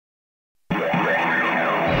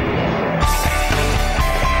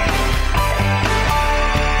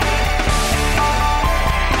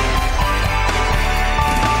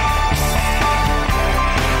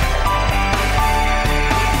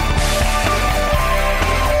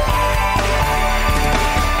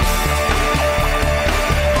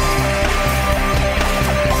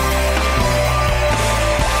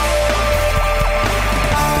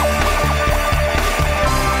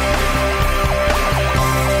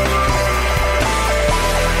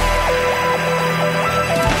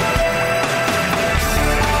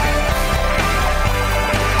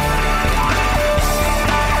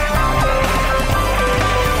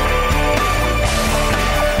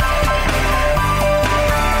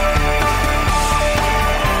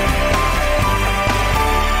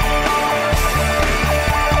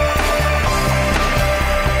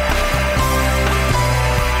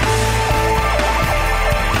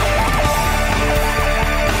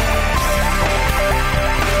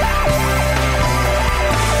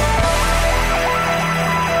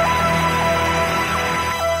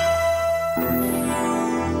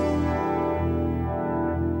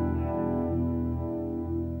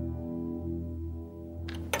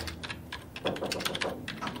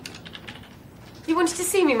wanted to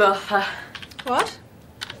see me, Martha. What?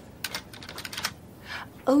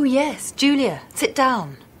 Oh, yes, Julia, sit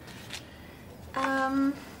down.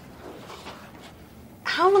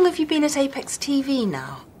 How long have you been at Apex TV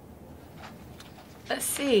now? Let's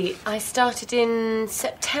see, I started in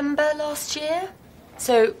September last year,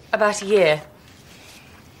 so about a year.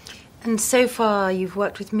 And so far you've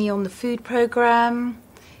worked with me on the food programme,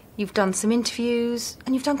 you've done some interviews,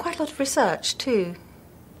 and you've done quite a lot of research too.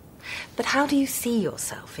 But how do you see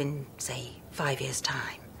yourself in, say, 5 years'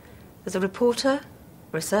 time? As a reporter,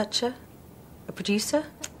 researcher, a producer?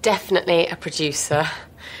 Definitely a producer.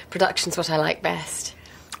 Production's what I like best.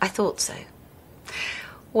 I thought so.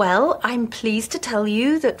 Well, I'm pleased to tell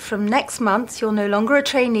you that from next month you're no longer a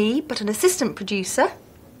trainee, but an assistant producer.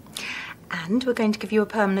 And we're going to give you a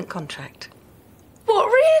permanent contract. What,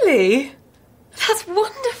 really? That's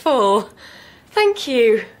wonderful. Thank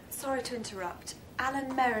you. Sorry to interrupt.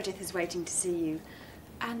 Alan Meredith is waiting to see you.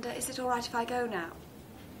 And is it all right if I go now?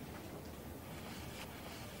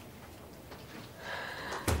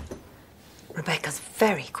 Rebecca's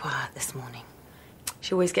very quiet this morning.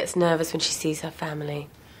 She always gets nervous when she sees her family.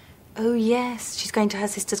 Oh, yes, she's going to her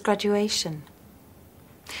sister's graduation.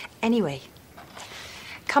 Anyway,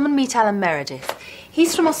 come and meet Alan Meredith.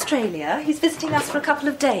 He's from Australia. He's visiting us for a couple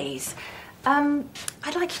of days.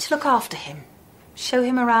 I'd like you to look after him. Show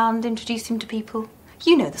him around, introduce him to people.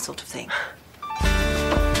 You know the sort of thing.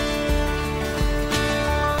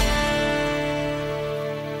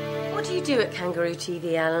 What do you do at Kangaroo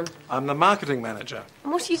TV, Alan? I'm the marketing manager.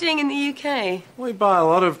 And what are you doing in the UK? We buy a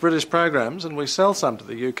lot of British programmes and we sell some to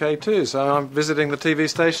the UK too, so I'm visiting the TV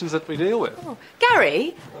stations that we deal with. Oh.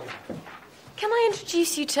 Gary, can I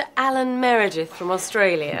introduce you to Alan Meredith from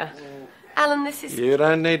Australia? Alan, this is... You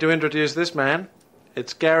don't need to introduce this man.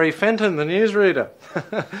 It's Gary Fenton, the newsreader.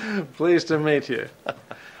 Pleased to meet you.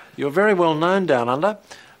 You're very well known down under.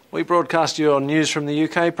 We broadcast your News from the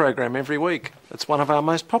UK programme every week. It's one of our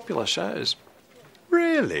most popular shows.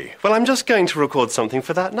 Really? Well, I'm just going to record something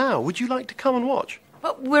for that now. Would you like to come and watch?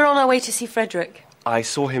 Well, we're on our way to see Frederick. I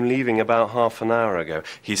saw him leaving about half an hour ago.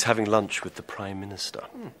 He's having lunch with the Prime Minister.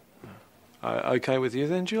 OK with you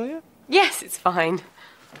then, Julia? Yes, it's fine.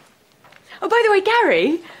 Oh, by the way,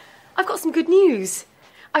 Gary, I've got some good news.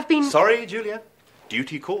 I've been... Sorry, Julia.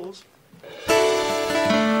 Duty calls.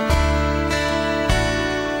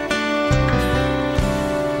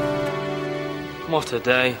 What a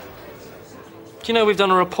day. Do you know we've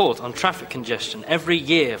done a report on traffic congestion every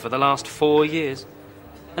year for the last 4 years?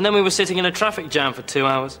 And then we were sitting in a traffic jam for 2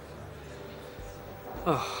 hours.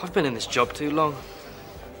 Oh, I've been in this job too long.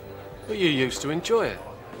 But you used to enjoy it.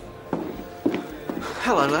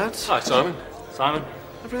 Hello, lads. Hi, Simon. Simon?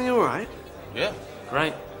 Everything all right? Yeah.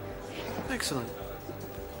 Great. Excellent.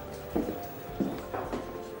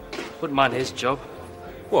 Wouldn't mind his job.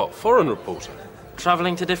 What, foreign reporter?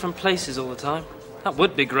 Travelling to different places all the time. That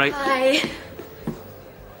would be great. Hi.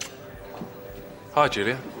 Hi,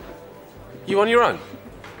 Julia. You on your own?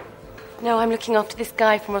 No, I'm looking after this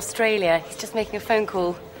guy from Australia. He's just making a phone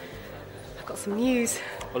call. I've got some news.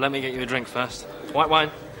 Well, let me get you a drink first. White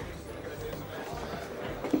wine.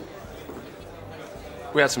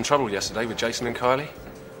 We had some trouble yesterday with Jason and Kylie.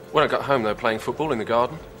 When I got home, they were playing football in the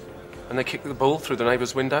garden, and they kicked the ball through the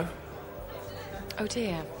neighbour's window. Oh,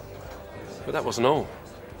 dear. But that wasn't all.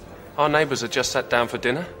 Our neighbours had just sat down for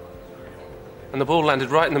dinner, and the ball landed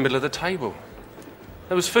right in the middle of the table.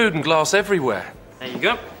 There was food and glass everywhere. There you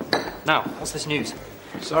go. Now, what's this news?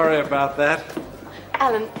 Sorry about that.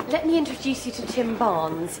 Alan, let me introduce you to Tim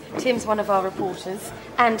Barnes. Tim's one of our reporters.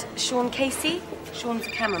 And Sean Casey. Sean's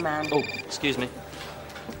the cameraman. Oh, excuse me.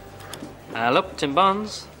 Hello, Tim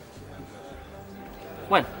Barnes.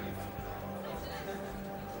 When?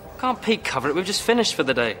 Can't peek cover it, we've just finished for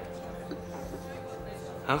the day.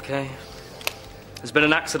 OK. There's been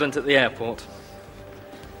an accident at the airport.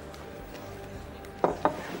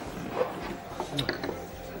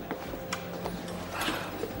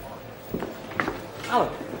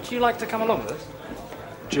 Alan, would you like to come along with us?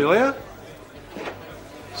 Julia?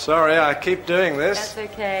 Sorry, I keep doing this.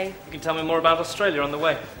 That's okay. You can tell me more about Australia on the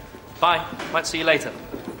way. Bye. Might see you later.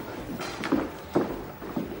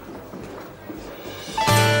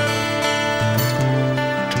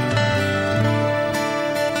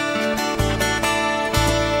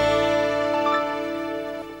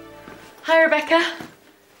 Hi, Rebecca.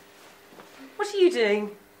 What are you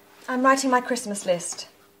doing? I'm writing my Christmas list.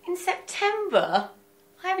 In September?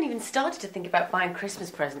 I haven't even started to think about buying Christmas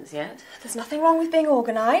presents yet. There's nothing wrong with being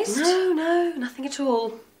organised. No, nothing at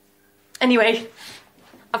all. Anyway,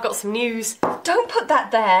 I've got some news. Don't put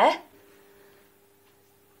that there.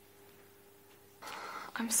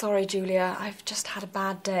 I'm sorry, Julia. I've just had a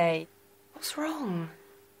bad day. What's wrong?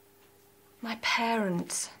 My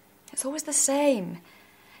parents. It's always the same.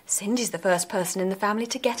 Cindy's the first person in the family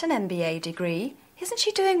to get an MBA degree. Isn't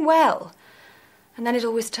she doing well? And then it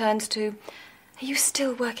always turns to, are you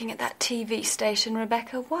still working at that TV station,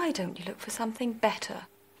 Rebecca? Why don't you look for something better?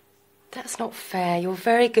 That's not fair. You're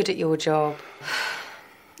very good at your job.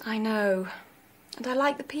 I know. And I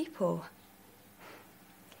like the people.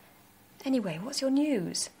 Anyway, what's your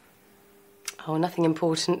news? Oh, nothing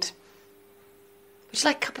important. Would you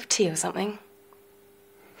like a cup of tea or something?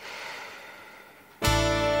 Do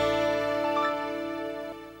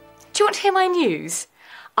you want to hear my news?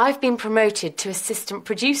 I've been promoted to assistant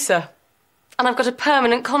producer. And I've got a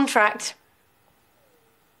permanent contract.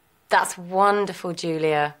 That's wonderful,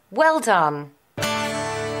 Julia. Well done.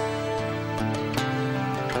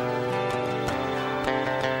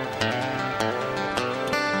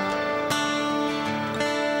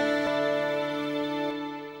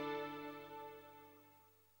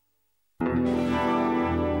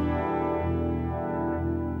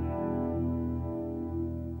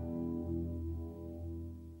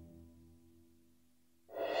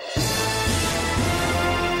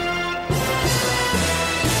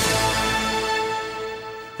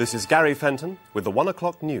 This is Gary Fenton with the 1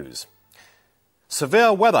 o'clock news.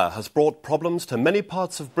 Severe weather has brought problems to many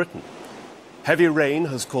parts of Britain. Heavy rain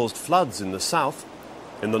has caused floods in the south.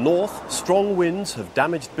 In the north, strong winds have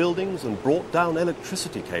damaged buildings and brought down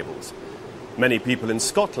electricity cables. Many people in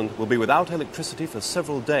Scotland will be without electricity for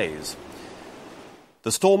several days.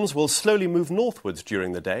 The storms will slowly move northwards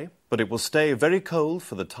during the day, but it will stay very cold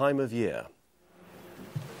for the time of year.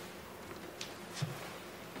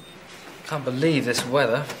 Can't believe this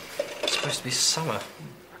weather. It's supposed to be summer.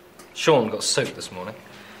 Sean got soaked this morning.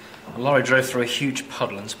 A lorry drove through a huge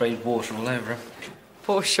puddle and sprayed water all over him.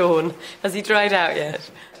 Poor Sean. Has he dried out yet?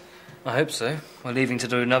 I hope so. We're leaving to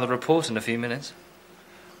do another report in a few minutes.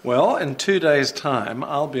 Well, in 2 days' time,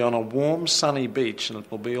 I'll be on a warm, sunny beach and it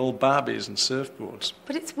will be all Barbies and surfboards.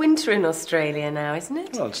 But it's winter in Australia now, isn't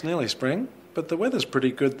it? Well, it's nearly spring, but the weather's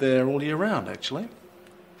pretty good there all year round, actually.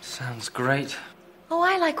 Sounds great. Oh,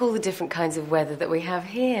 I like all the different kinds of weather that we have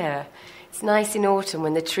here. It's nice in autumn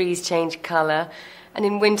when the trees change colour, and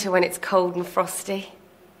in winter when it's cold and frosty.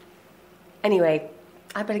 Anyway,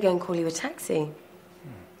 I better go and call you a taxi.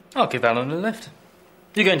 I'll give Alan a lift.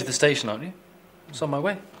 You're going to the station, aren't you? It's on my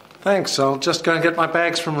way. Thanks, I'll just go and get my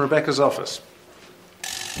bags from Rebecca's office.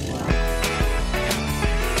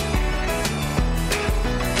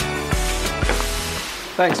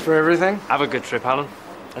 Thanks for everything. Have a good trip, Alan.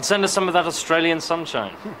 And send us some of that Australian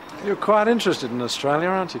sunshine. You're quite interested in Australia,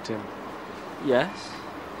 aren't you, Tim? Yes.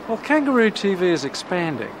 Well, Kangaroo TV is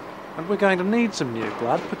expanding, and we're going to need some new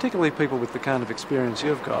blood, particularly people with the kind of experience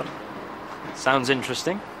you've got. Sounds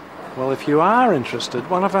interesting. Well, if you are interested,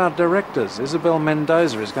 one of our directors, Isabel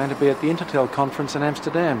Mendoza, is going to be at the Intertel conference in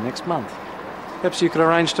Amsterdam next month. Perhaps you could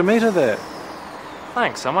arrange to meet her there.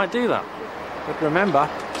 Thanks, I might do that. But remember,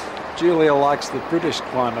 Julia likes the British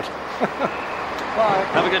climate. Bye.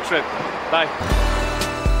 Have a good trip. Bye.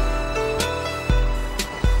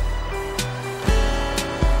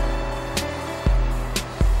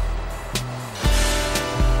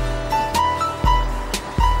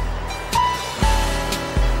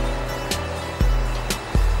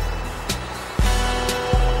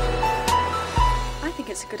 I think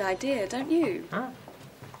it's a good idea, don't you? Huh?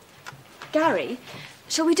 Gary,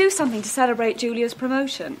 shall we do something to celebrate Julia's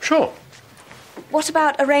promotion? Sure. What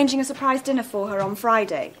about arranging a surprise dinner for her on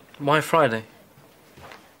Friday? Why Friday?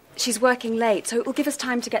 She's working late, so it will give us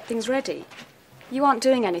time to get things ready. You aren't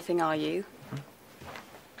doing anything, are you?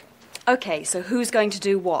 OK, so who's going to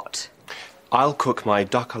do what? I'll cook my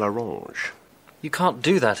duck à l'orange. You can't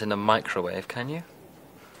do that in a microwave, can you?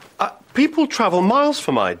 People travel miles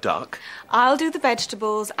for my duck. I'll do the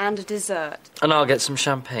vegetables and a dessert. And I'll get some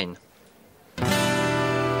champagne.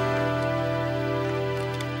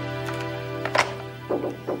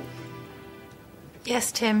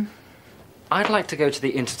 Yes, Tim. I'd like to go to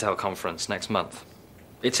the Intertel conference next month.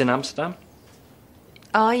 It's in Amsterdam.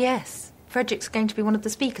 Ah, yes. Frederick's going to be one of the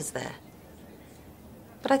speakers there.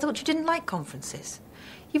 But I thought you didn't like conferences.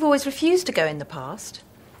 You've always refused to go in the past.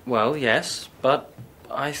 Well, yes, but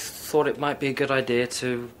I thought it might be a good idea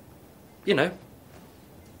to, you know,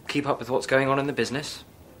 keep up with what's going on in the business.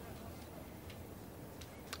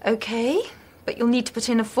 OK, but you'll need to put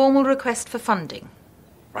in a formal request for funding.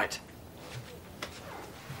 Right.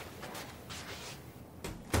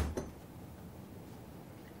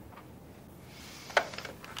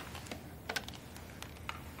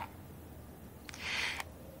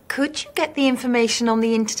 Could you get the information on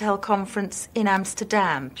the Intertel conference in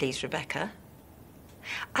Amsterdam, please, Rebecca?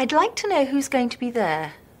 I'd like to know who's going to be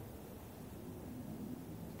there.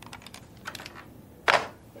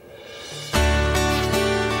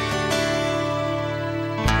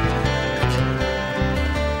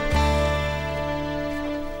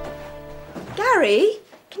 Gary,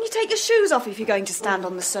 can you take your shoes off if you're going to stand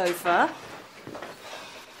on the sofa?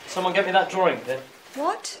 Someone get me that drawing, Pip.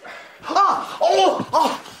 What?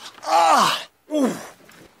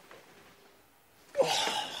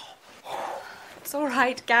 It's all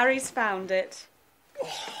right, Gary's found it.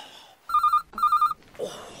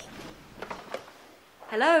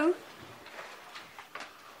 Hello?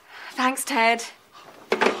 Thanks, Ted.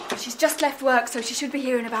 She's just left work, so she should be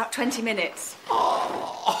here in about 20 minutes.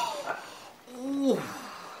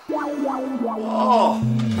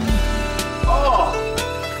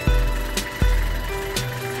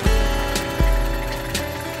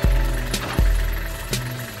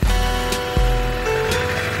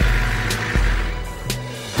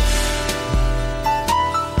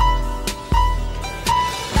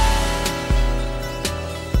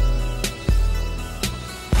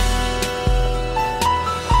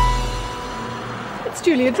 It's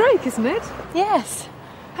Julia Drake, isn't it? Yes.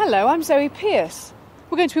 Hello, I'm Zoe Pierce.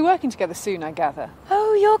 We're going to be working together soon, I gather.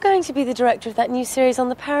 Oh, you're going to be the director of that new series on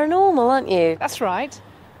the paranormal, aren't you? That's right.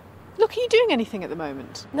 Look, are you doing anything at the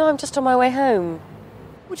moment? No, I'm just on my way home.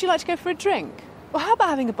 Would you like to go for a drink? Or how about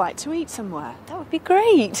having a bite to eat somewhere? That would be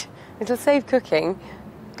great. It'll save cooking.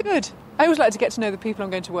 Good. I always like to get to know the people I'm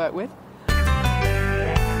going to work with.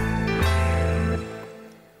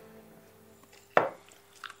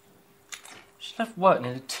 She left work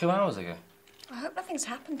nearly 2 hours ago. I hope nothing's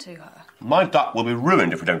happened to her. My duck will be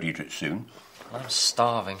ruined if we don't eat it soon. I'm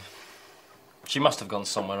starving. She must have gone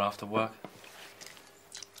somewhere after work.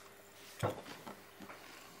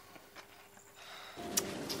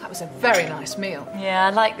 That was a very nice meal. Yeah,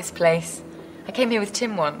 I like this place. I came here with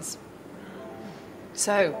Tim once.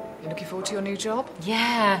 So, you looking forward to your new job?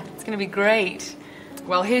 Yeah, it's going to be great.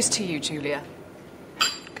 Well, here's to you, Julia.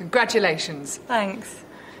 Congratulations. Thanks.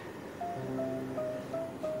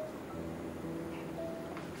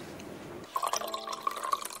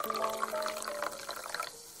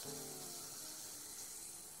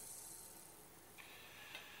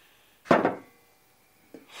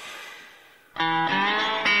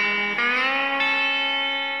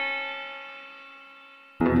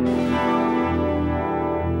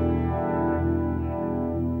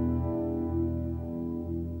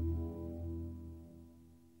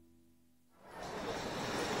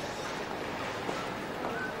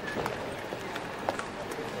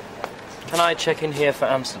 Can I check in here for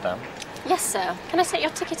Amsterdam? Yes, sir. Can I set your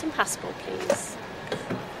ticket and passport, please?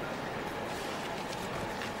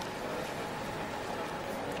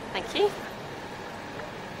 Thank you.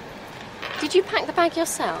 Did you pack the bag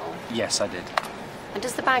yourself? Yes, I did. And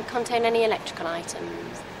does the bag contain any electrical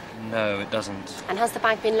items? No, it doesn't. And has the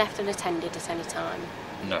bag been left unattended at any time?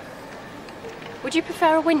 No. Would you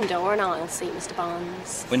prefer a window or an aisle seat, Mr.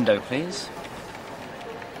 Barnes? Window, please.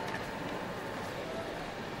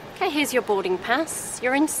 Okay, here's your boarding pass.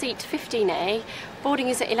 You're in seat 15A. Boarding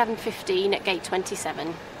is at 11:15 at gate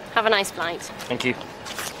 27. Have a nice flight. Thank you.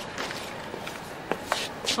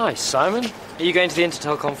 Hi, Simon. Are you going to the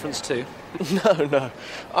Intertel conference too? No.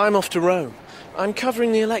 I'm off to Rome. I'm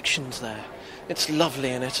covering the elections there. It's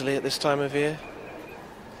lovely in Italy at this time of year.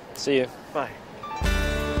 See you. Bye.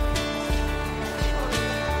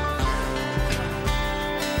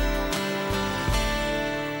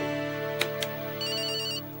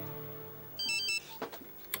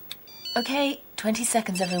 Okay, 20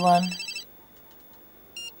 seconds, everyone.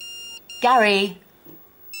 Gary!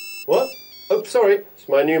 What? Oh, sorry. It's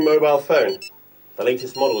my new mobile phone. The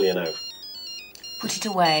latest model, you know. Put it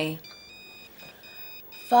away.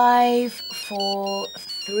 5, 4,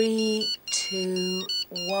 3, 2,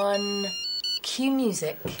 1. Cue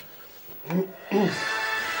music.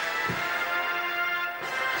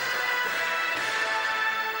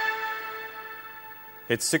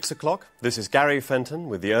 It's 6 o'clock. This is Gary Fenton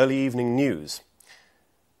with the early evening news.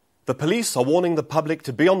 The police are warning the public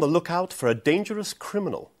to be on the lookout for a dangerous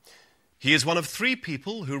criminal. He is one of 3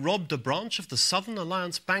 people who robbed a branch of the Southern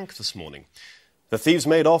Alliance Bank this morning. The thieves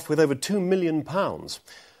made off with over £2 million.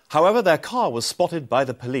 However, their car was spotted by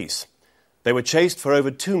the police. They were chased for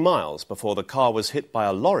over 2 miles before the car was hit by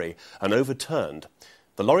a lorry and overturned.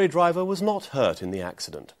 The lorry driver was not hurt in the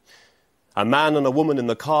accident. A man and a woman in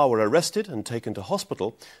the car were arrested and taken to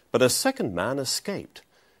hospital, but a second man escaped.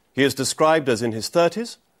 He is described as in his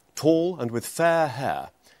 30s, tall and with fair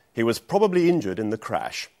hair. He was probably injured in the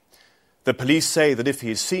crash. The police say that if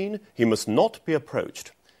he is seen, he must not be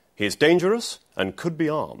approached. He is dangerous and could be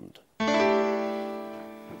armed.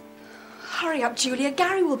 Hurry up, Julia.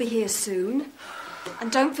 Gary will be here soon.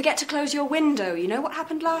 And don't forget to close your window. You know what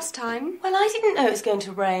happened last time? Well, I didn't know it was going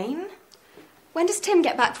to rain. When does Tim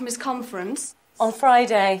get back from his conference? On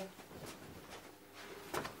Friday.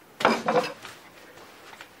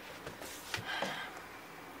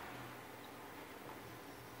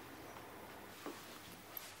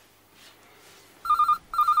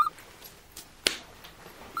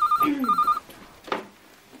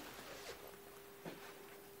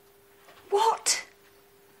 What?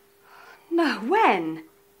 No, when?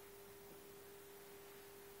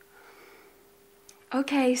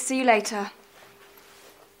 OK, see you later.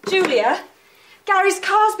 Julia, Gary's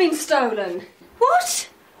car's been stolen. What?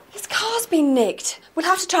 His car's been nicked. We'll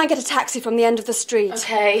have to try and get a taxi from the end of the street.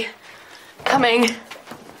 OK. Coming.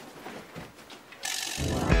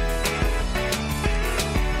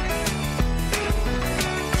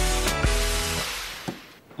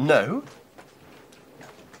 No.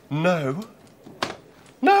 No.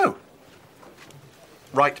 No.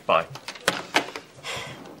 Right, bye.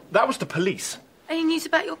 That was the police. Any news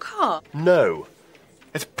about your car? No.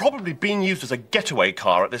 It's probably being used as a getaway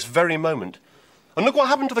car at this very moment. And look what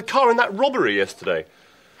happened to the car in that robbery yesterday.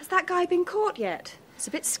 Has that guy been caught yet? It's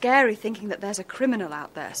a bit scary thinking that there's a criminal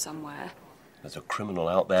out there somewhere. There's a criminal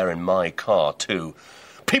out there in my car, too.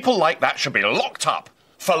 People like that should be locked up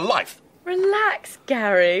for life. Relax,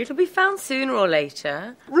 Gary. It'll be found sooner or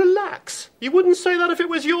later. Relax? You wouldn't say that if it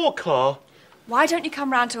was your car. Why don't you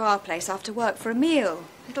come round to our place after work for a meal?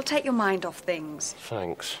 It'll take your mind off things.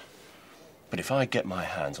 Thanks. But if I get my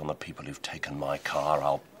hands on the people who've taken my car,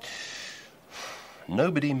 I'll...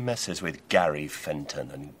 Nobody messes with Gary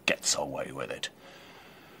Fenton and gets away with it.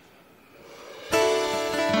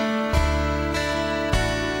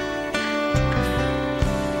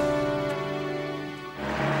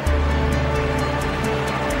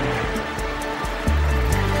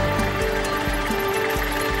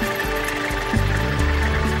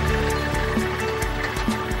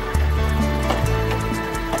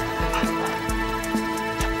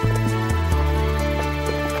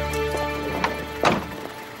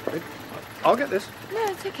 I'll get this. No,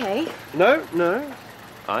 it's OK. No, no.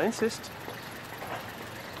 I insist.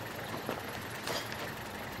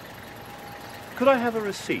 Could I have a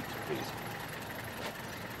receipt, please?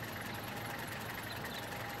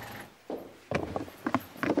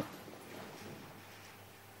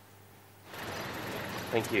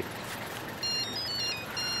 Thank you.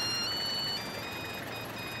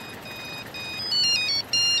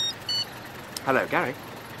 Hello, Gary.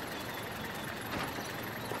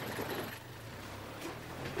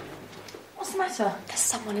 What's the matter? There's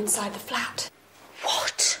someone inside the flat.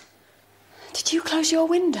 What? Did you close your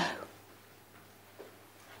window?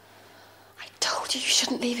 I told you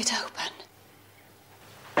shouldn't leave it open.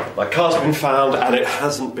 My car's been found and it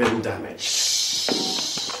hasn't been damaged.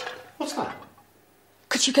 Shh. What's that?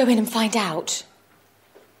 Could you go in and find out?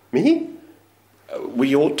 Me?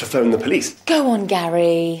 We ought to phone the police. Go on,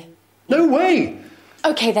 Gary. No way!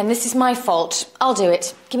 OK, then, this is my fault. I'll do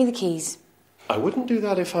it. Give me the keys. I wouldn't do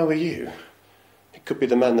that if I were you. It could be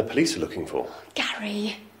the man the police are looking for.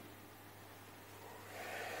 Gary.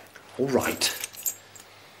 All right.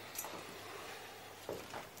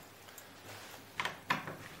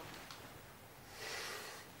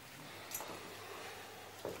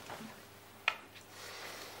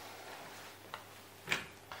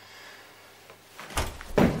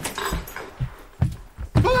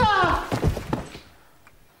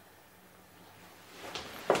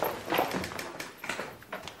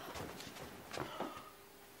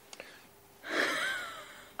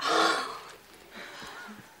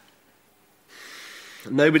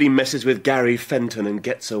 Nobody messes with Gary Fenton and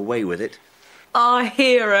gets away with it. Our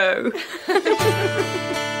hero.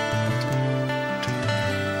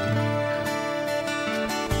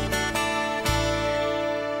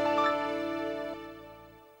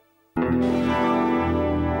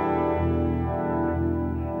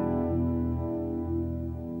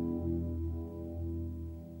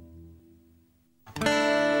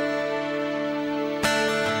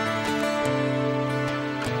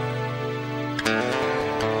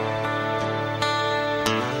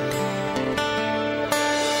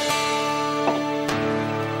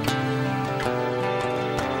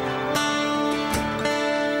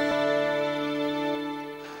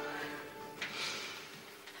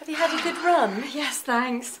 Yes,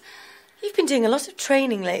 thanks. You've been doing a lot of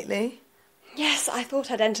training lately. Yes, I thought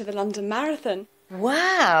I'd enter the London Marathon.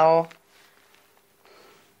 Wow.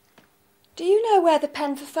 Do you know where the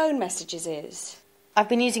pen for phone messages is? I've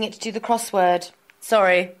been using it to do the crossword.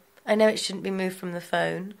 Sorry, I know it shouldn't be moved from the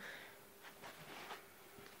phone.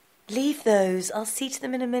 Leave those. I'll see to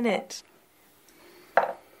them in a minute.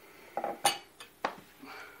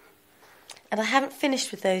 And I haven't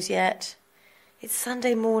finished with those yet. It's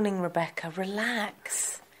Sunday morning, Rebecca.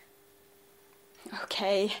 Relax.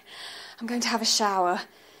 OK, I'm going to have a shower.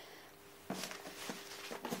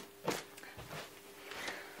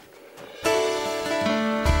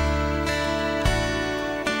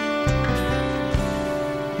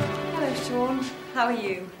 Hello, Sean. How are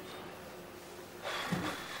you?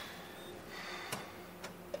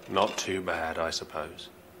 Not too bad, I suppose.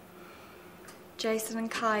 Jason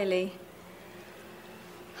and Kylie.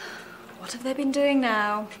 What have they been doing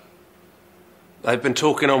now? They've been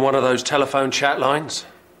talking on one of those telephone chat lines.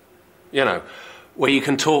 You know, where you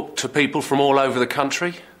can talk to people from all over the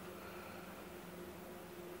country.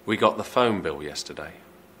 We got the phone bill yesterday.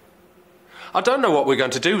 I don't know what we're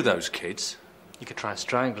going to do with those kids. You could try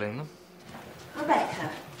strangling them. Rebecca,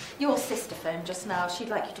 your sister phoned just now. She'd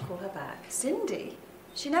like you to call her back. Cindy?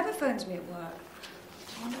 She never phones me at work.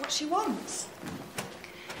 I wonder what she wants.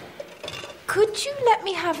 Could you let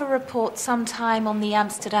me have a report sometime on the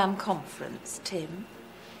Amsterdam conference, Tim?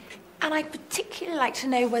 And I'd particularly like to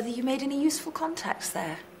know whether you made any useful contacts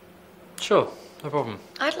there. Sure, no problem.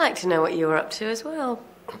 I'd like to know what you were up to as well.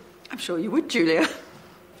 I'm sure you would, Julia.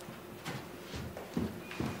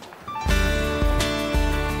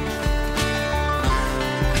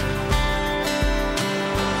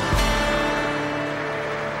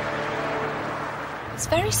 It's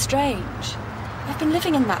very strange. I've been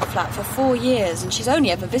living in that flat for 4 years and she's only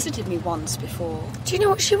ever visited me once before. Do you know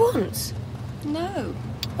what she wants? No.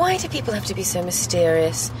 Why do people have to be so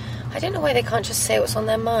mysterious? I don't know why they can't just say what's on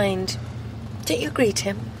their mind. Don't you agree,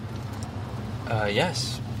 Tim?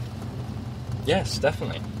 Yes. Yes,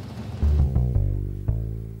 definitely.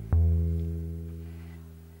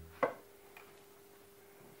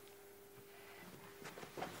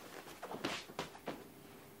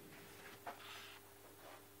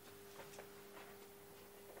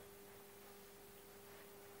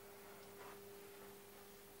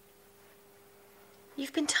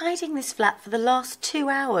 You've been tidying this flat for the last 2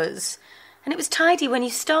 hours. And it was tidy when you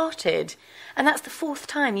started. And that's the 4th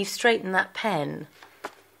time you've straightened that pen.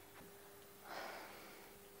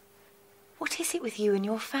 What is it with you and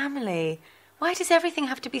your family? Why does everything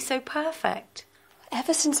have to be so perfect?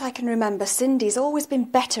 Ever since I can remember, Cindy's always been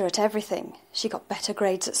better at everything. She got better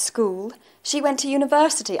grades at school. She went to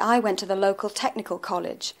university. I went to the local technical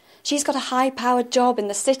college. She's got a high-powered job in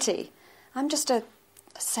the city. I'm just a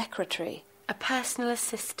secretary. A personal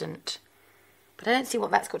assistant. But I don't see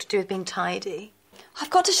what that's got to do with being tidy. I've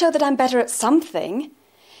got to show that I'm better at something.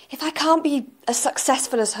 If I can't be as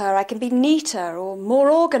successful as her, I can be neater or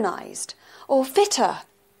more organised or fitter.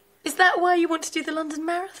 Is that why you want to do the London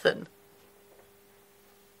Marathon?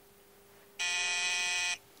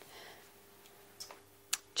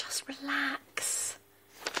 Just relax.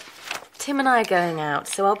 Tim and I are going out,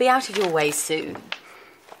 so I'll be out of your way soon.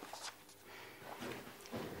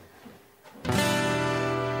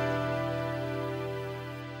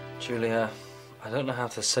 Julia, I don't know how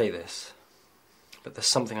to say this, but there's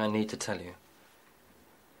something I need to tell you.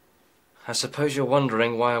 I suppose you're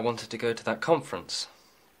wondering why I wanted to go to that conference.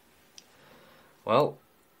 Well,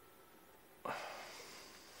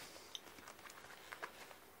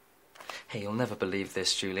 hey, you'll never believe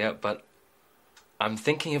this, Julia, but I'm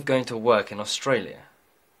thinking of going to work in Australia.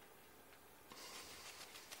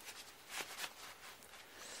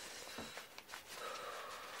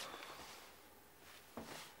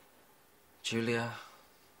 Julia,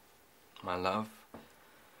 my love.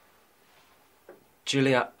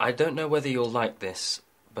 Julia, I don't know whether you'll like this,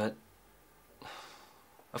 but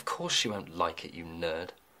of course she won't like it, you nerd.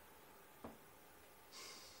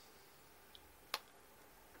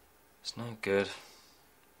 It's no good.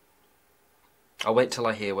 I'll wait till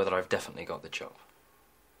I hear whether I've definitely got the job.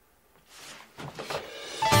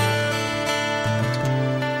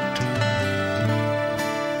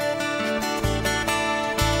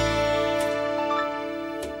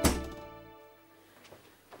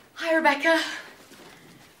 Hi, Rebecca.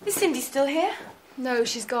 Is Cindy still here? No,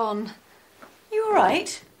 she's gone. You all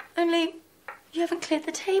right? Only you haven't cleared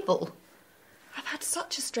the table. I've had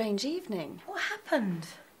such a strange evening. What happened?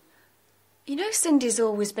 You know, Cindy's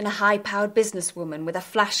always been a high-powered businesswoman with a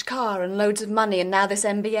flash car and loads of money and now this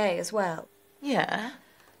MBA as well. Yeah?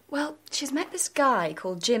 Well, she's met this guy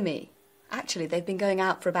called Jimmy. Actually, they've been going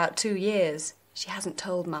out for about 2 years. She hasn't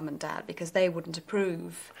told Mum and Dad because they wouldn't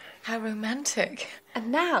approve. How romantic.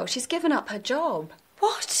 And now she's given up her job.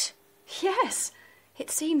 What? Yes. It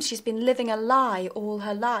seems she's been living a lie all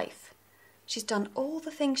her life. She's done all the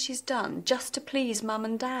things she's done just to please Mum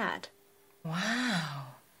and Dad. Wow.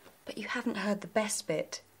 But you haven't heard the best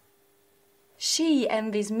bit. She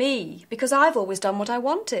envies me because I've always done what I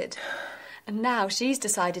wanted. And now she's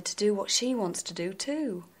decided to do what she wants to do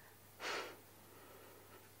too.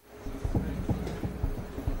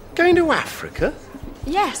 Going to Africa?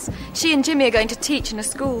 Yes, she and Jimmy are going to teach in a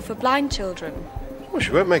school for blind children. Well, she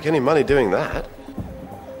won't make any money doing that.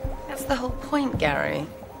 That's the whole point, Gary.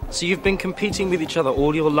 So you've been competing with each other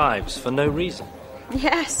all your lives for no reason?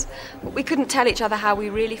 Yes, but we couldn't tell each other how we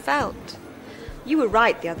really felt. You were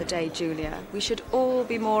right the other day, Julia. We should all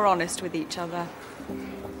be more honest with each other.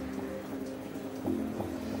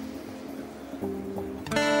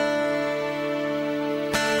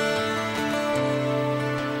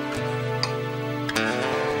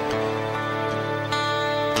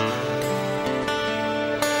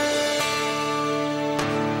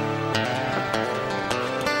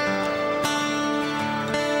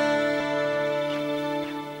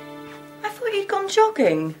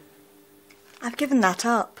 Jogging? I've given that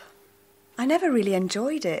up. I never really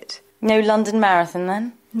enjoyed it. No London Marathon,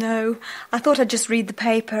 then? No, I thought I'd just read the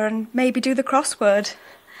paper and maybe do the crossword.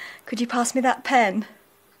 Could you pass me that pen?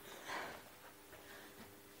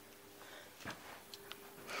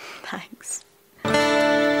 Thanks.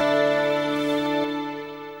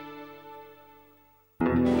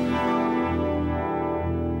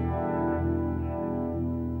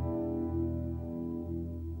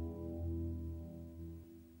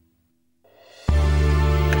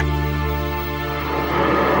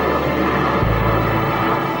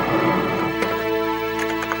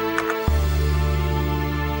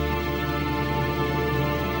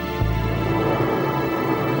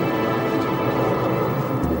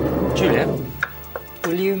 Julia,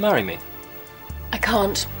 will you marry me? I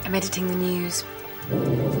can't. I'm editing the news.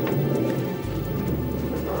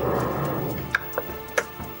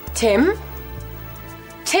 Tim?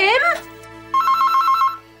 Tim?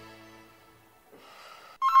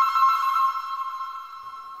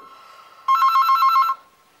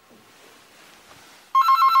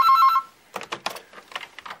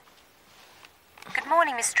 Good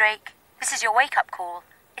morning, Miss Drake. This is your wake-up call.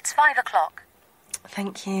 It's 5 o'clock.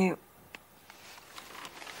 Thank you.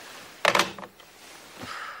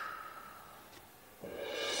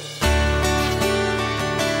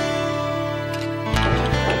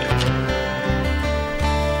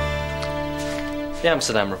 The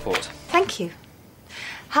Amsterdam report. Thank you.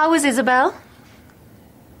 How was Isabel?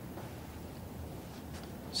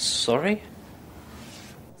 Sorry?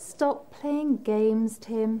 Stop playing games,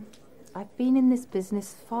 Tim. I've been in this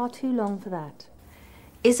business far too long for that.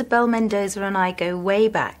 Isabel Mendoza and I go way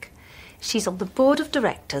back. She's on the board of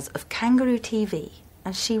directors of Kangaroo TV,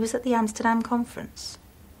 and she was at the Amsterdam conference.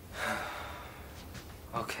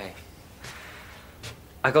 Okay.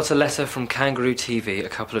 I got a letter from Kangaroo TV a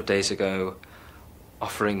couple of days ago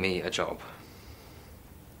offering me a job.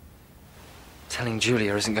 Telling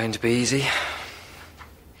Julia isn't going to be easy.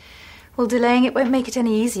 Well, delaying it won't make it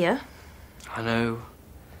any easier. I know.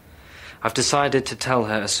 I've decided to tell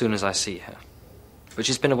her as soon as I see her. But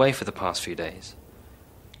she's been away for the past few days.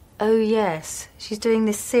 Oh, yes. She's doing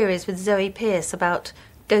this series with Zoe Pearce about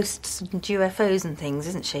ghosts and UFOs and things,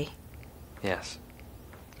 isn't she? Yes.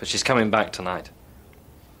 But she's coming back tonight.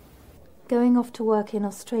 Going off to work in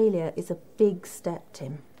Australia is a big step,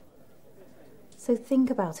 Tim. So think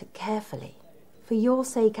about it carefully, for your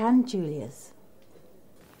sake and Julia's.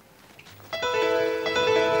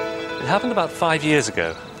 It happened about 5 years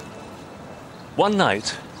ago. One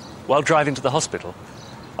night, while driving to the hospital,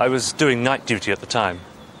 I was doing night duty at the time,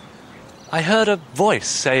 I heard a voice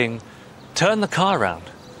saying, "Turn the car round.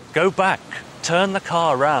 Go back. Turn the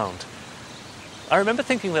car round." I remember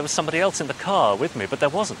thinking there was somebody else in the car with me, but there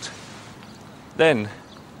wasn't. Then,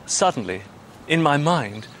 suddenly, in my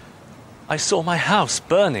mind, I saw my house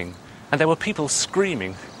burning, and there were people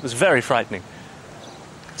screaming. It was very frightening.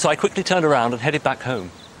 So I quickly turned around and headed back home.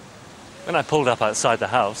 When I pulled up outside the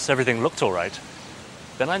house, everything looked all right.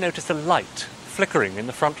 Then I noticed a light flickering in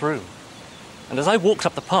the front room. And as I walked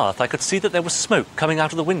up the path, I could see that there was smoke coming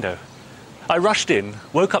out of the window. I rushed in,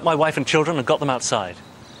 woke up my wife and children, and got them outside.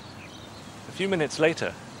 A few minutes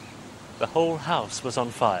later, the whole house was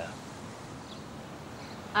on fire.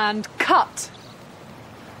 And cut!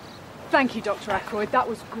 Thank you, Dr. Ackroyd. That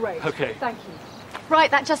was great. Okay. Thank you. Right,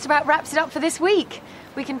 that just about wraps it up for this week.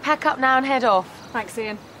 We can pack up now and head off. Thanks,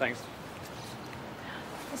 Ian. Thanks.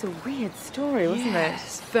 It was a weird story, wasn't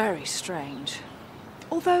Yes, very strange.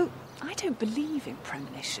 Although, I don't believe in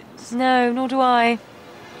premonitions. it? No, nor do I.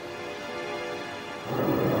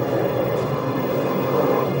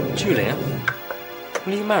 Julia,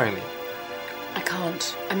 will you marry me? I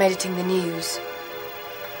can't. I'm editing the news.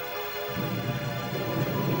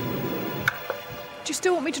 Do you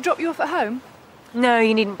still want me to drop you off at home? No,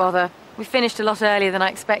 you needn't bother. We finished a lot earlier than I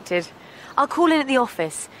expected. I'll call in at the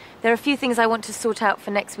office. There are a few things I want to sort out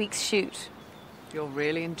for next week's shoot. You're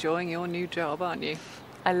really enjoying your new job, aren't you?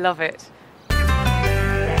 I love it.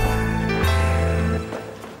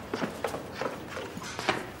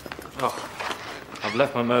 Oh, I've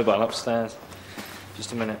left my mobile upstairs.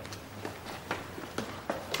 Just a minute.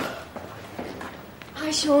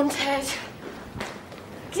 Hi, Sean, Ted.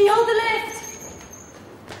 Can you hold the lift?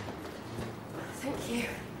 Thank you.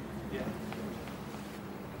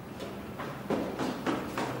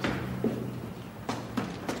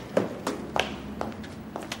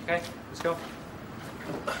 Okay, let's go.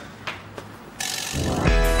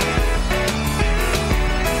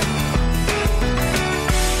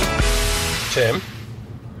 Tim,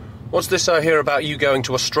 what's this I hear about you going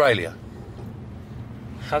to Australia?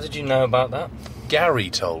 How did you know about that? Gary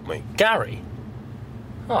told me. Gary?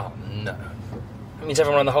 Oh, no. That means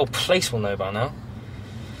everyone in the whole place will know by now.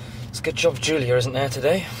 It's a good job Julia isn't there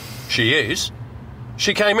today. She is.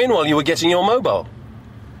 She came in while you were getting your mobile.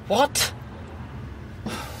 What?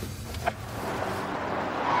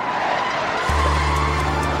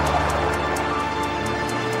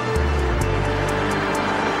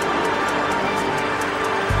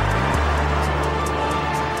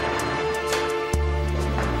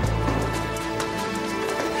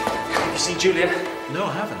 You see Julia? No,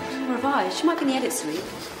 I haven't. Nor have I. She might be in the edit suite.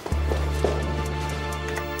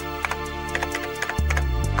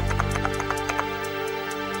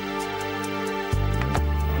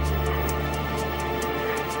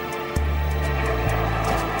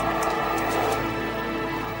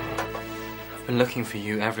 I've been looking for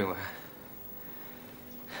you everywhere.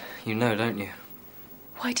 You know, don't you?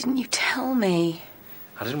 Why didn't you tell me?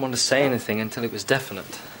 I didn't want to say anything until it was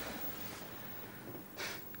definite.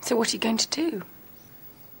 So what are you going to do?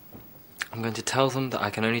 I'm going to tell them that I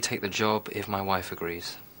can only take the job if my wife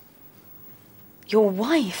agrees. Your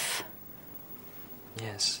wife?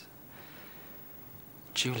 Yes.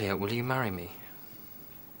 Julia, will you marry me?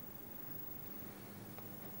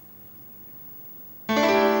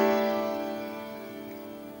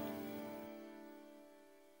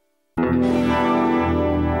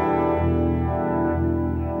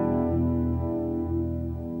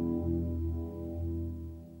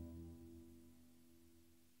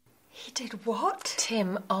 He did what?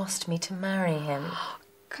 Tim asked me to marry him.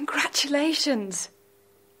 Congratulations.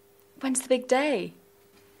 When's the big day?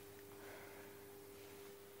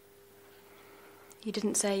 You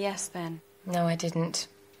didn't say yes then? No, I didn't.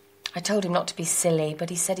 I told him not to be silly, but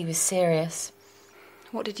he said he was serious.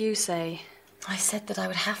 What did you say? I said that I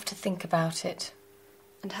would have to think about it.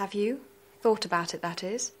 And have you? Thought about it, that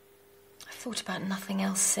is? I've thought about nothing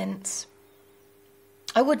else since.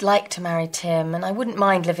 I would like to marry Tim, and I wouldn't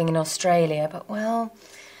mind living in Australia, but, well,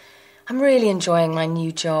 I'm really enjoying my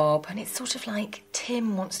new job, and it's sort of like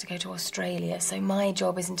Tim wants to go to Australia, so my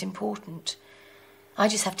job isn't important. I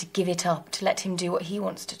just have to give it up to let him do what he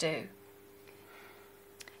wants to do.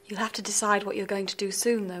 You'll have to decide what you're going to do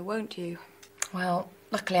soon, though, won't you? Well,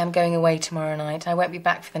 luckily I'm going away tomorrow night. I won't be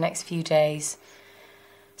back for the next few days,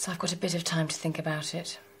 so I've got a bit of time to think about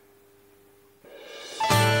it.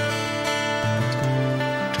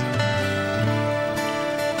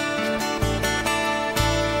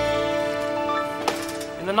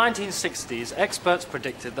 In the 1960s, experts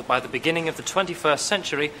predicted that by the beginning of the 21st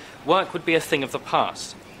century, work would be a thing of the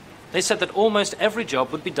past. They said that almost every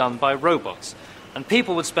job would be done by robots, and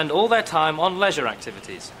people would spend all their time on leisure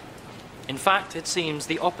activities. In fact, it seems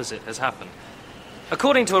the opposite has happened.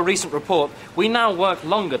 According to a recent report, we now work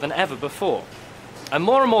longer than ever before. And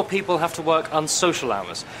more people have to work unsocial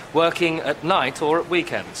hours, working at night or at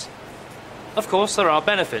weekends. Of course, there are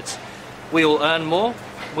benefits. We all earn more.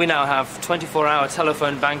 We now have 24-hour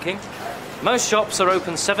telephone banking. Most shops are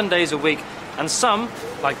open 7 days a week, and some,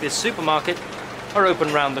 like this supermarket, are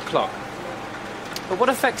open round the clock. But what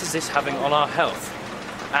effect is this having on our health?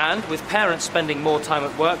 And with parents spending more time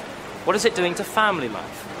at work, what is it doing to family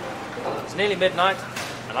life? It's nearly midnight,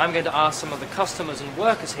 and I'm going to ask some of the customers and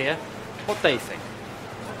workers here what they think.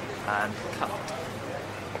 And cut.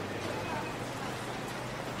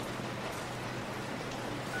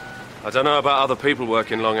 I don't know about other people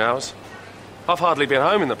working long hours. I've hardly been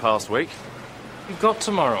home in the past week. You've got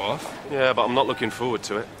tomorrow off? Yeah, but I'm not looking forward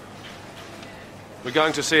to it. We're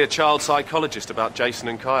going to see a child psychologist about Jason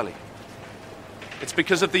and Kylie. It's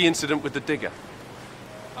because of the incident with the digger.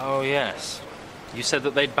 Oh, yes. You said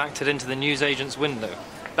that they'd backed it into the newsagent's window.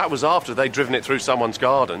 That was after they'd driven it through someone's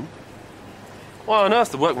garden. Why on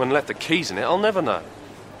earth the workman left the keys in it, I'll never know.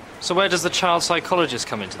 So where does the child psychologist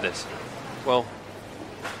come into this? Well,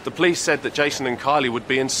 the police said that Jason and Kylie would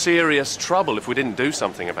be in serious trouble if we didn't do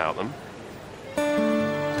something about them.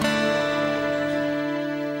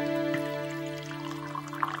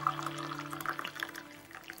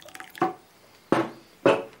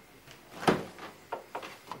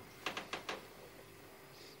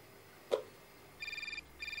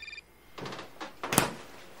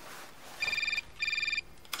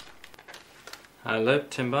 Hello,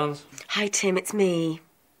 Tim Barnes. Hi, Tim, it's me.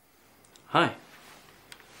 Hi.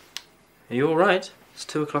 Are you all right? It's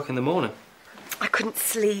 2 o'clock in the morning. I couldn't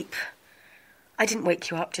sleep. I didn't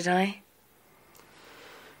wake you up, did I?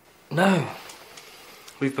 No.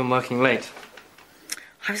 We've been working late.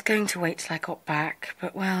 I was going to wait till I got back,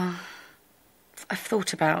 but, well, I've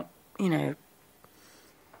thought about,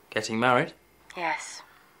 Getting married? Yes.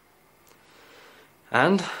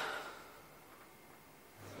 And?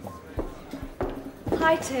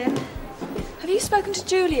 Hi, Tim. Have you spoken to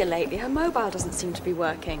Julia lately? Her mobile doesn't seem to be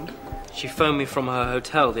working. She phoned me from her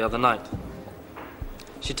hotel the other night.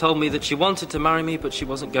 She told me that she wanted to marry me, but she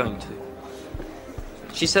wasn't going to.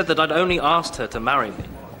 She said that I'd only asked her to marry me,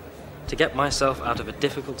 to get myself out of a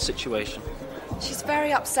difficult situation. She's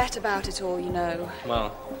very upset about it all,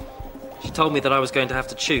 Well, she told me that I was going to have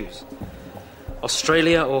to choose.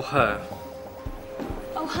 Australia or her.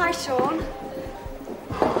 Oh, hi, Sean.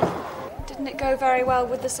 Didn't it go very well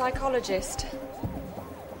with the psychologist?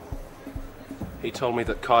 He told me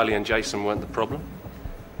that Kylie and Jason weren't the problem.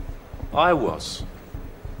 I was.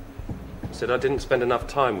 He said I didn't spend enough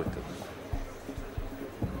time with them.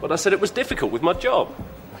 But I said it was difficult with my job.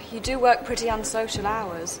 You do work pretty unsocial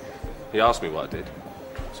hours. He asked me what I did,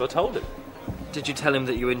 so I told him. Did you tell him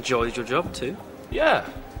that you enjoyed your job too? Yeah.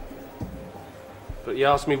 But he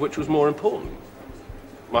asked me which was more important,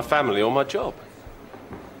 my family or my job.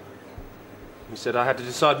 He said I had to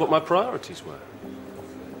decide what my priorities were.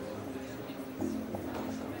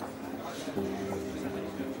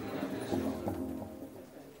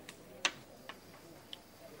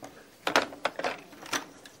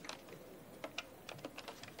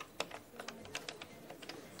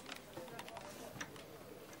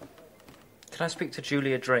 Can I speak to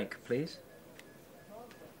Julia Drake, please?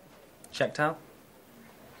 Checked out?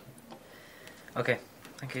 Okay,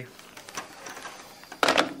 thank you.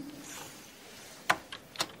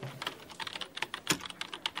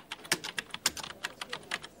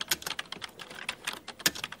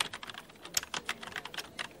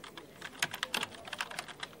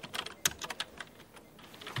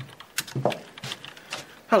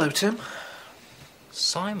 Hello, Tim.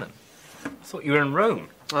 Simon, I thought you were in Rome.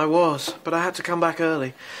 I was, but I had to come back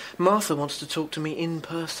early. Martha wants to talk to me in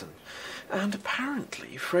person. And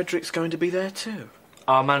apparently Frederick's going to be there too.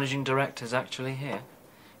 Our managing director's actually here.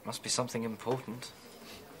 Must be something important.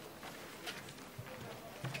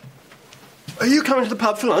 Are you coming to the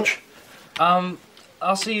pub for lunch?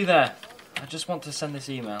 I'll see you there. I just want to send this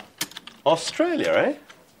email. Australia, eh?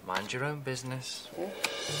 Mind your own business.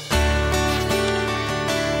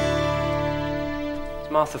 Is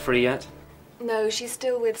Martha free yet? No, she's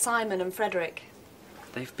still with Simon and Frederick.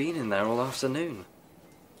 They've been in there all afternoon.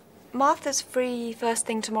 Martha's free first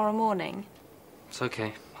thing tomorrow morning. It's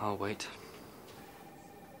okay. I'll wait.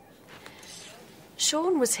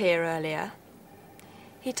 Sean was here earlier.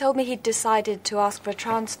 He told me he'd decided to ask for a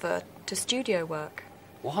transfer to studio work.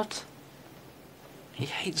 What? He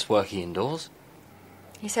hates working indoors.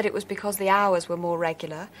 He said it was because the hours were more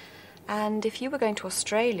regular, and if you were going to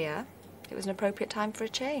Australia, it was an appropriate time for a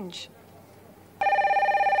change.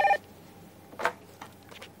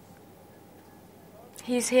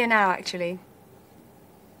 He's here now, actually.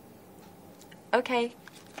 Okay.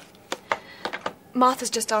 Martha's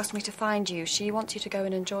just asked me to find you. She wants you to go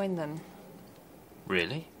in and join them.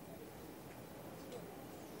 Really?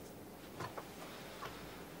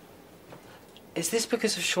 Is this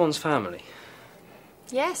because of Sean's family?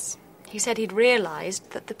 Yes. He said he'd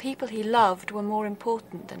realised that the people he loved were more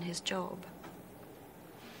important than his job.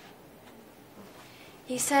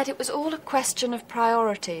 He said it was all a question of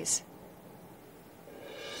priorities.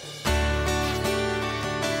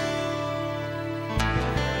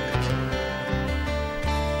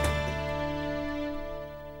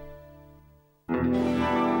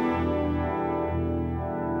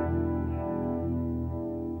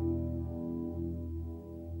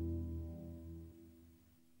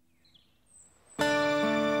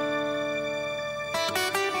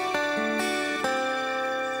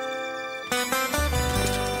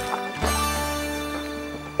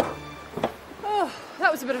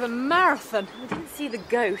 bit of a marathon. I didn't see the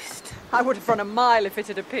ghost. I would have run a mile if it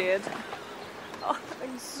had appeared. Oh,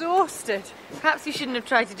 I'm exhausted. Perhaps you shouldn't have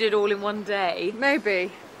tried to do it all in one day. Maybe.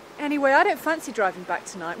 Anyway, I don't fancy driving back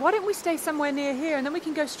tonight. Why don't we stay somewhere near here and then we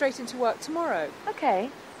can go straight into work tomorrow? OK.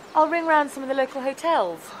 I'll ring round some of the local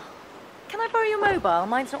hotels. Can I borrow your mobile?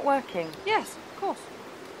 Mine's not working. Yes, of course.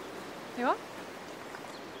 Here you are.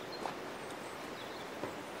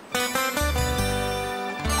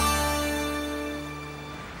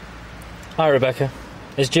 Hi, Rebecca.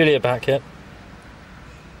 Is Julia back yet?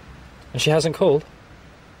 And she hasn't called?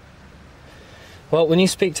 Well, when you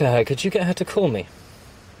speak to her, could you get her to call me?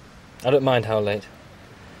 I don't mind how late.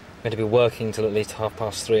 I'm going to be working till at least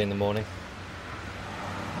 3:30 in the morning.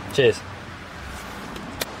 Cheers.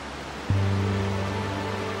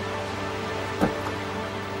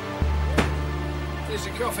 Here's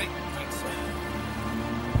your coffee. Thanks.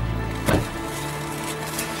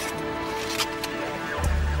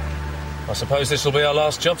 I suppose this will be our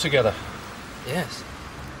last job together. Yes.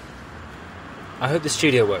 I hope the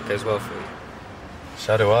studio work goes well for you.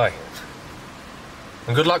 So do I.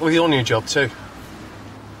 And good luck with your new job, too.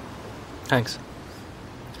 Thanks.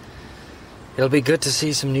 It'll be good to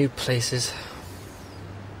see some new places.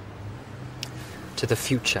 To the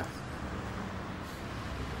future.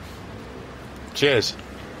 Cheers.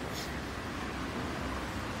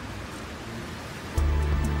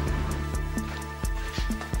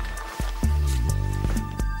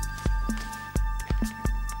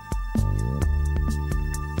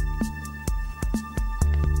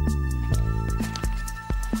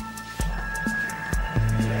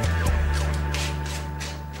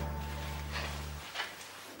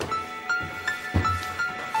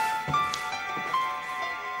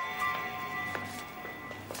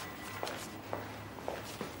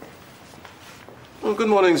 Well, good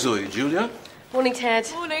morning, Zoe. Julia? Morning, Ted.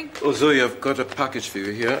 Morning. Oh, Zoe, I've got a package for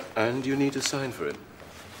you here, and you need to sign for it.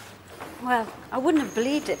 Well, I wouldn't have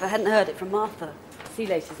believed it if I hadn't heard it from Martha. See you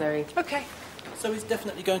later, Zoe. OK. So he's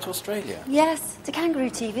definitely going to Australia? Yes, to Kangaroo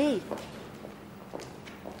TV.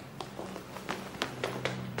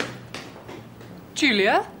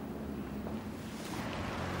 Julia?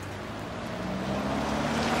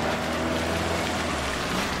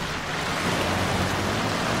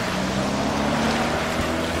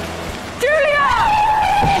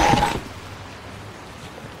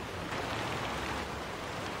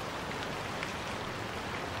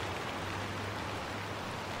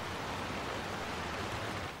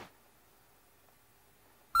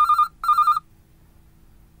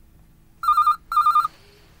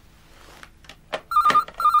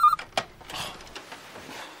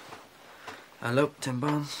 Hello, Tim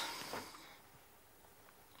Barnes.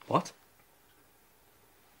 What?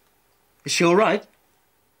 Is she all right?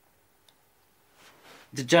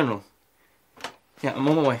 The General. Yeah, I'm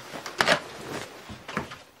on my way.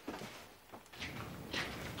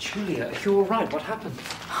 Julia, are you all right? What happened?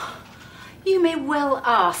 You may well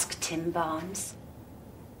ask, Tim Barnes.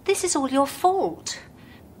 This is all your fault.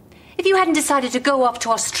 If you hadn't decided to go off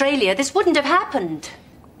to Australia, this wouldn't have happened.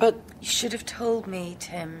 But You should have told me,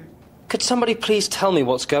 Tim. could somebody please tell me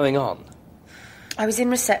what's going on? I was in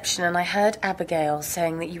reception and I heard Abigail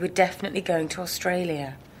saying that you were definitely going to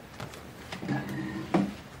Australia.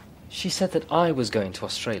 She said that I was going to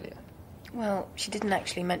Australia. Well, she didn't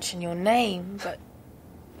actually mention your name, but...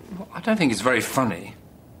 Well, I don't think it's very funny.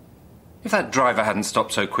 If that driver hadn't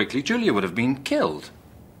stopped so quickly, Julia would have been killed.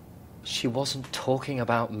 She wasn't talking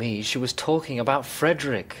about me. She was talking about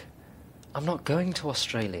Frederick. I'm not going to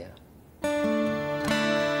Australia.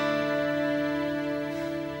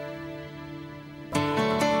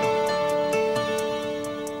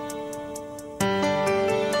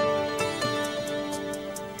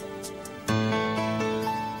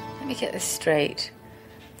 Let me get this straight.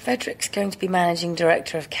 Frederick's going to be managing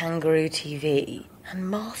director of Kangaroo TV, and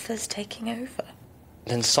Martha's taking over.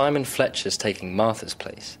 Then Simon Fletcher's taking Martha's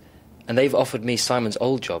place, and they've offered me Simon's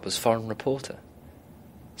old job as foreign reporter.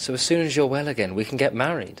 So as soon as you're well again, we can get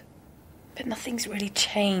married. But nothing's really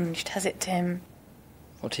changed, has it, Tim?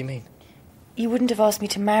 What do you mean? You wouldn't have asked me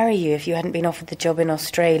to marry you if you hadn't been offered the job in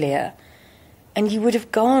Australia. And you would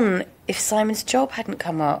have gone if Simon's job hadn't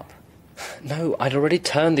come up. No, I'd already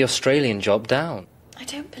turned the Australian job down. I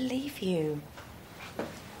don't believe you.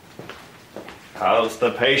 How's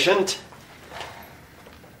the patient?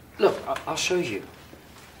 Look, I'll show you.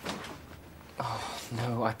 Oh,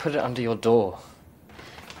 no, I put it under your door.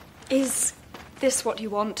 Is this what you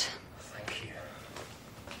want? Thank you.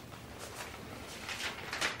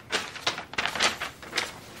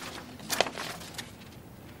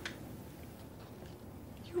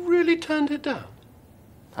 You really turned it down?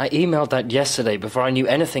 I emailed that yesterday before I knew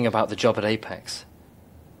anything about the job at Apex.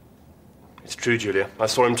 It's true, Julia. I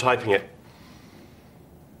saw him typing it.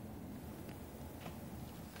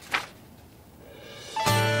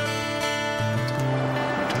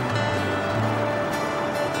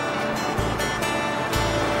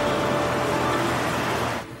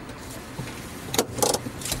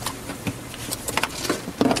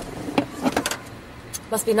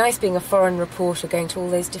 Must be nice being a foreign reporter going to all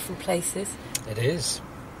those different places. It is.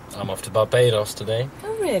 I'm off to Barbados today.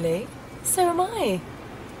 Oh, really? So am I.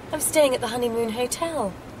 I'm staying at the Honeymoon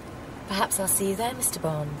Hotel. Perhaps I'll see you there, Mr.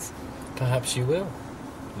 Barnes. Perhaps you will,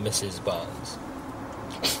 Mrs. Barnes.